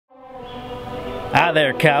Hi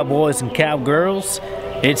there, cowboys and cowgirls.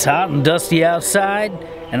 It's hot and dusty outside,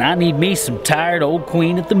 and I need me some tired old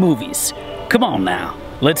queen at the movies. Come on now,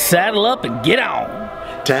 let's saddle up and get on.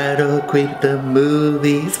 Tired old queen at the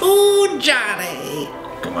movies. Ooh, Johnny.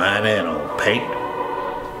 Come on in, old Pate.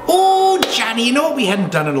 Oh, Johnny, you know what we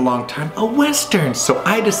hadn't done in a long time? A Western. So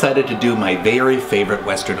I decided to do my very favorite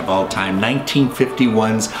Western of all time,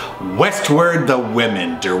 1951's Westward The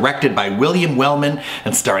Women, directed by William Wellman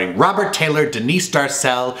and starring Robert Taylor, Denise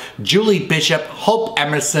Darcel, Julie Bishop, Hope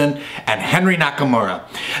Emerson, and Henry Nakamura.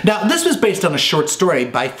 Now, this was based on a short story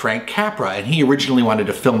by Frank Capra, and he originally wanted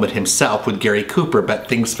to film it himself with Gary Cooper, but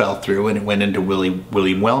things fell through and it went into William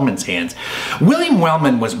Wellman's hands. William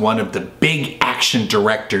Wellman was one of the big action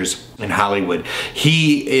directors in Hollywood.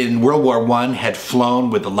 He, in World War I, had flown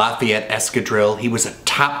with the Lafayette Escadrille. He was a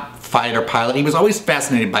top fighter pilot. He was always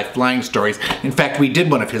fascinated by flying stories. In fact, we did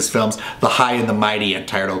one of his films, The High and the Mighty and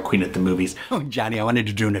Tired Old Queen at the Movies. Oh, Johnny, I wanted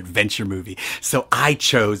to do an adventure movie, so I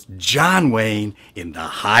chose John Wayne in The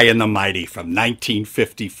High and the Mighty from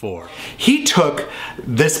 1954. He took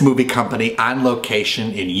this movie company on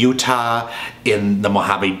location in Utah, in the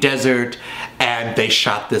Mojave Desert, and they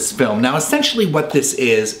shot this film. Now, essentially what this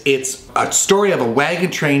is, it's a story of a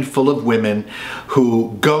wagon train full of women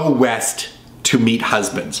who go west to meet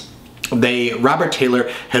husbands. Robert Taylor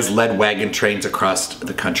has led wagon trains across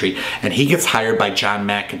the country, and he gets hired by John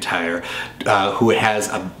McEntire, who has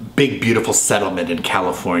a big, beautiful settlement in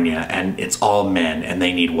California, and it's all men, and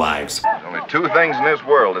they need wives. There's only two things in this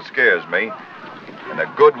world that scares me, and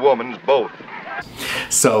a good woman's both.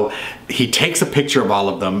 So he takes a picture of all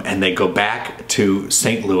of them, and they go back to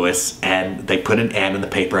St. Louis, and they put an ad in the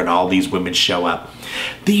paper, and all these women show up.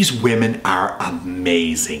 These women are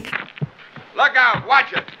amazing. Look out!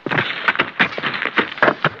 Watch it!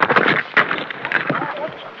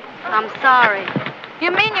 I'm sorry.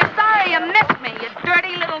 You mean you're sorry you missed me, you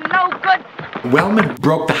dirty little no-good... Wellman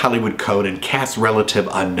broke the Hollywood code and cast relative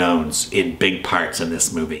unknowns in big parts in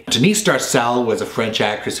this movie. Denise Darcel was a French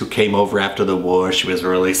actress who came over after the war. She was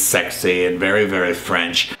really sexy and very, very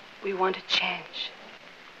French. We want a change.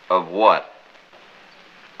 Of what?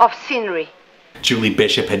 Of scenery. Julie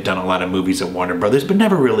Bishop had done a lot of movies at Warner Brothers, but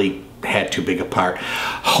never really had too big a part.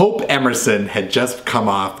 Hope Emerson had just come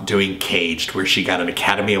off doing Caged, where she got an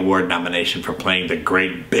Academy Award nomination for playing the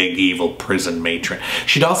great big evil prison matron.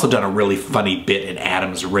 She'd also done a really funny bit in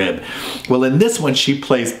Adam's Rib. Well, in this one, she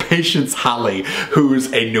plays Patience Holly,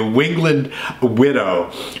 who's a New England widow.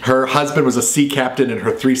 Her husband was a sea captain, and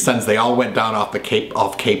her three sons, they all went down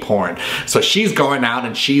off Cape Horn. So she's going out,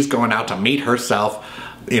 and she's going out to meet herself,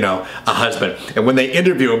 you know, a husband. And when they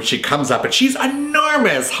interview him, she comes up and she's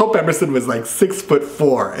enormous. Hope Emerson was like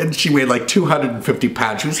 6'4" and she weighed like 250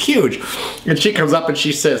 pounds. She was huge. And she comes up and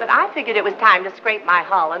she says, "But I figured it was time to scrape my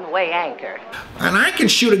hull and weigh anchor. And I can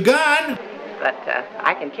shoot a gun. But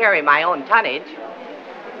I can carry my own tonnage."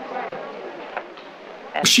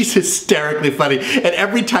 She's hysterically funny. And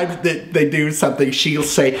every time that they do something, she'll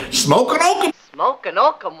say, "Smoke and oakum." Smoke and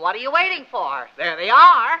oakum, what are you waiting for? There they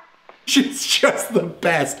are. She's just the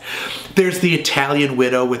best. There's the Italian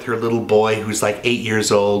widow with her little boy who's like 8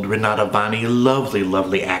 years old, Renata Vanni, a lovely,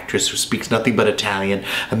 lovely actress who speaks nothing but Italian,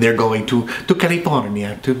 and they're going to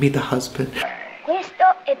California to meet the husband. Questo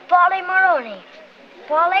è Polly Maroni.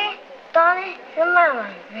 Polly, Tony, and Mama.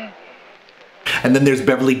 And then there's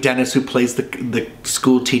Beverly Dennis, who plays the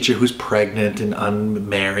school teacher who's pregnant and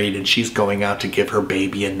unmarried, and she's going out to give her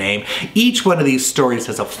baby a name. Each one of these stories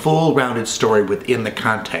has a full rounded story within the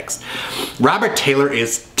context. Robert Taylor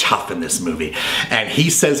is tough in this movie, and he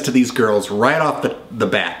says to these girls right off the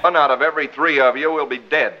bat, One out of every three of you will be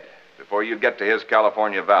dead before you get to his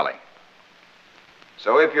California Valley.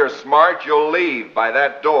 So if you're smart, you'll leave by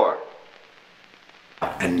that door.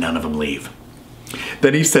 And none of them leave.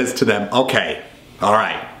 Then he says to them, "Okay, all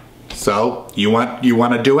right, so you want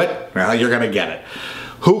to do it? Well, you're gonna get it.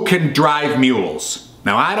 Who can drive mules?"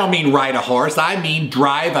 Now, I don't mean ride a horse, I mean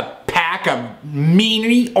drive a pack of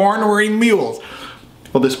meany, ornery mules.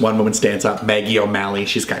 Well, this one woman stands up, Maggie O'Malley.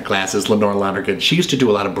 She's got glasses. Lenore Lonergan. She used to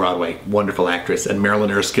do a lot of Broadway, wonderful actress. And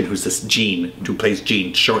Marilyn Erskine, who's this Jean, who plays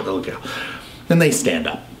Jean, short little girl. Then they stand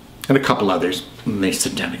up, and a couple others, and they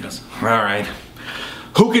sit down and goes, "All right,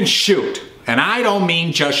 who can shoot?" And I don't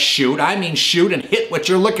mean just shoot, I mean shoot and hit what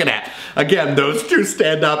you're looking at. Again, those two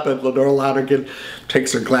stand up, and Lenore Lonergan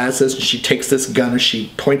takes her glasses, and she takes this gun and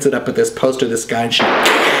she points it up at this poster, this guy,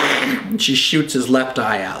 and she shoots his left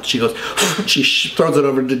eye out. She goes, she throws it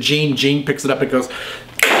over to Jean. Jean picks it up and goes,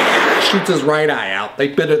 shoots his right eye out. They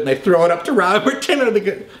bid it and they throw it up to Robert Taylor. They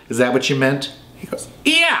go, "Is that what you meant?" He goes,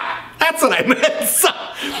 yeah, that's what I meant. So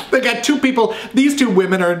they got two people, these two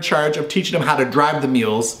women are in charge of teaching them how to drive the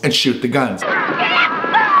mules and shoot the guns.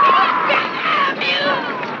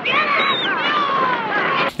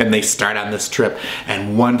 And they start on this trip,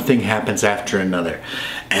 and one thing happens after another,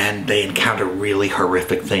 and they encounter really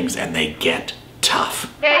horrific things, and they get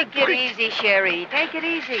tough. Take it easy, Sherry. Take it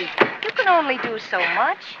easy. You can only do so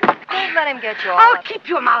much. Don't let him get you all up. Keep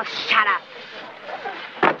your mouth shut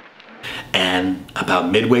up. And about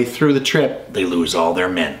midway through the trip, they lose all their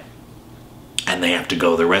men. And they have to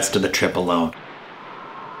go the rest of the trip alone.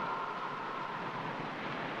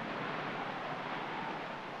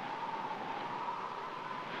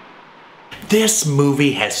 This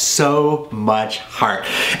movie has so much heart.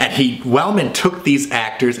 And Wellman took these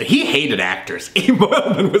actors, and he hated actors.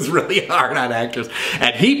 Wellman was really hard on actors.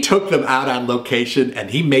 And he took them out on location, and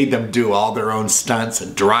he made them do all their own stunts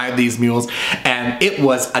and drive these mules. And it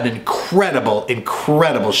was an incredible,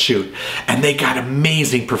 incredible shoot. And they got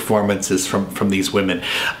amazing performances from these women.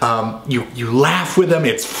 You laugh with them.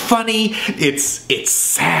 It's funny. It's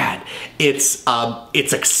sad. It's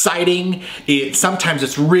exciting. Sometimes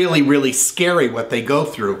it's really, really scary what they go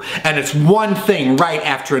through. And it's one thing right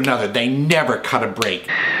after another. They never cut a break.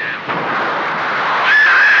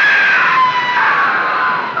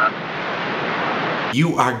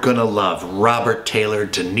 You are gonna love Robert Taylor,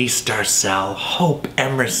 Denise Darcel, Hope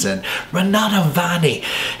Emerson, Renata Vani,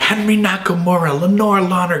 Henry Nakamura, Lenore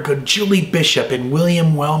Lonergan, Julie Bishop, and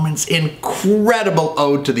William Wellman's incredible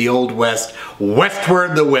ode to the Old West,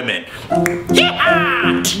 Westward The Women.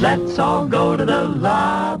 Yeah! Let's all go to the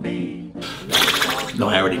lobby. No,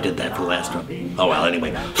 I already did that for the last one. Oh well,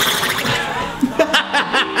 anyway.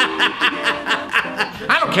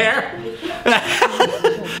 I don't care.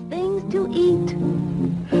 Things to eat.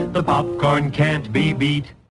 The popcorn can't be beat.